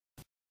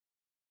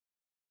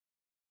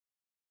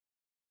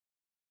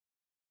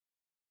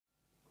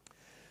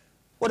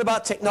What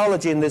about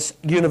technology in this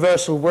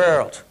universal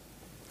world?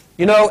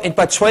 You know,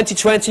 by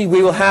 2020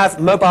 we will have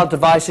mobile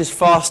devices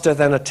faster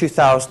than a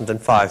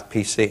 2005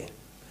 PC.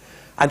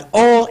 And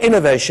all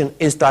innovation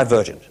is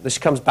divergent. This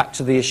comes back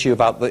to the issue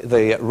about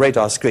the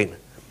radar screen.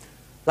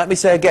 Let me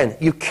say again,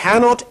 you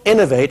cannot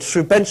innovate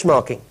through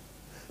benchmarking.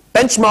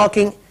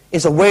 Benchmarking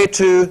is a way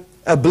to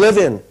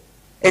oblivion.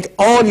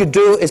 All you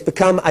do is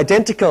become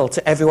identical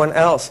to everyone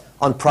else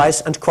on price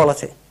and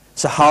quality.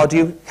 So how do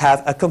you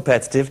have a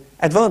competitive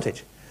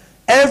advantage?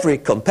 Every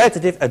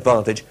competitive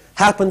advantage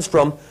happens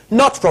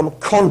not from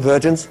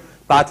convergence,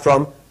 but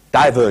from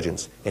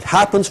divergence. It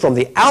happens from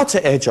the outer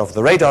edge of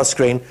the radar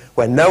screen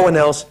where no one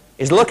else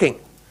is looking.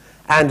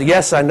 And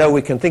yes, I know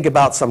we can think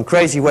about some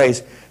crazy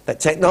ways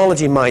that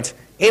technology might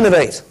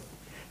innovate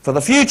for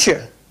the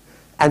future,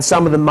 and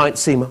some of them might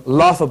seem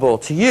laughable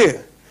to you,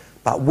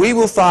 but we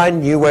will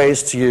find new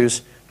ways to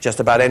use just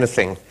about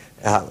anything.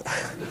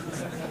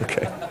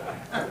 Okay.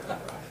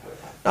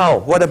 Oh,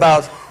 what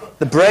about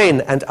the brain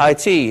and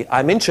IT?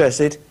 I'm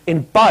interested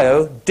in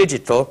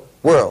bio-digital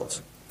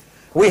worlds.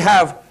 We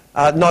have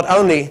not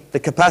only the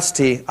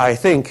capacity, I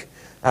think,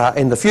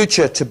 in the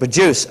future to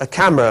produce a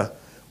camera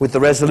with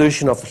the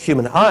resolution of the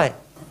human eye.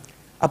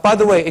 By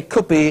the way, it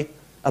could be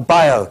a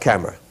bio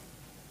camera.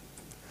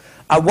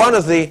 One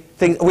of the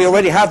things, we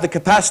already have the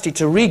capacity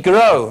to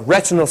regrow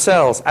retinal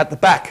cells at the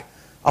back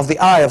of the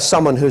eye of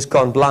someone who's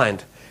gone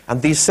blind. And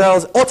these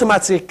cells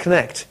automatically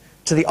connect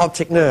to the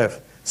optic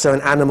nerve so an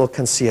animal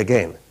can see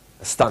again.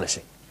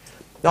 Astonishing.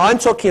 Now I'm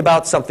talking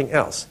about something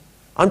else.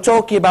 I'm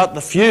talking about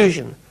the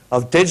fusion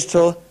of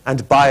digital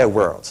and bio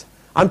worlds.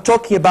 I'm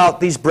talking about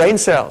these brain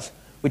cells,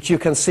 which you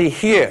can see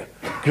here,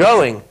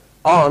 growing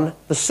on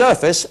the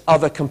surface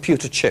of a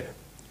computer chip.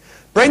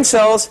 Brain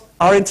cells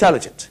are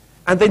intelligent,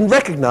 and they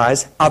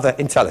recognize other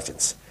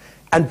intelligence.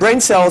 And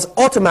brain cells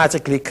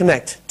automatically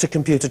connect to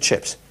computer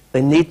chips.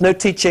 They need no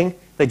teaching,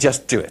 they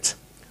just do it.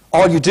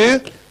 All you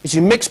do is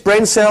you mix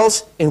brain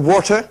cells in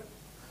water,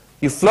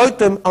 you float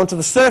them onto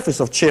the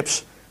surface of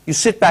chips, you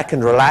sit back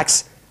and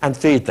relax and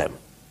feed them.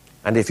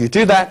 And if you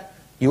do that,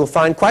 you will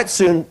find quite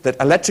soon that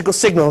electrical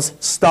signals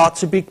start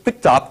to be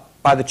picked up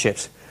by the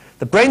chips.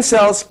 The brain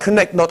cells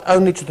connect not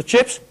only to the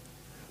chips,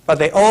 but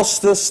they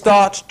also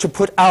start to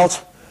put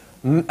out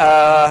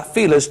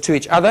feelers to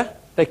each other.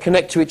 They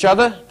connect to each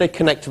other, they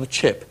connect to the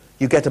chip.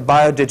 You get a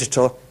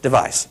biodigital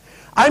device.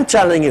 I'm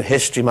telling you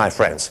history, my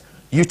friends.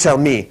 You tell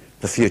me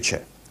the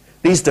future.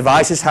 These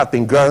devices have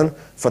been grown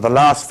for the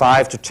last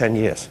 5 to 10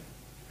 years.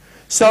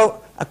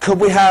 So could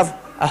we have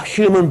a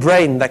human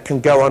brain that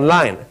can go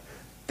online?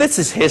 This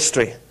is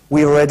history.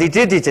 We already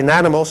did it in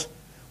animals.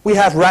 We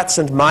have rats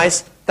and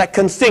mice that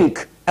can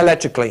think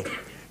electrically.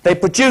 They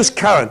produce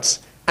currents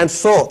and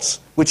thoughts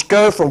which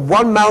go from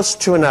one mouse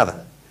to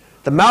another.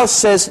 The mouse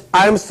says,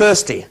 I'm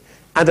thirsty,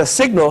 and a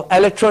signal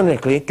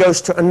electronically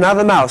goes to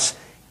another mouse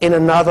in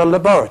another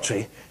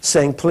laboratory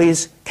saying,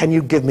 please, can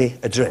you give me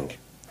a drink?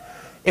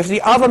 If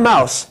the other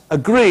mouse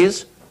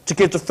agrees to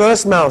give the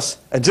first mouse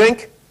a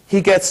drink,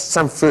 he gets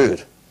some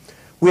food.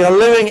 We are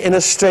living in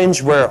a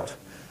strange world.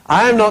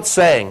 I am not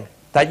saying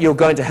that you're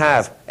going to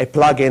have a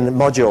plug-in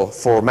module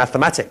for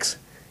mathematics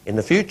in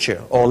the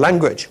future or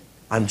language.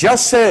 I'm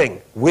just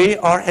saying we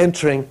are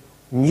entering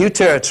new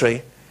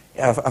territory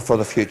for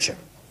the future.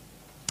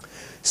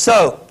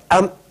 So,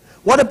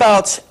 what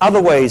about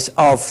other ways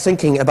of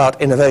thinking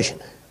about innovation?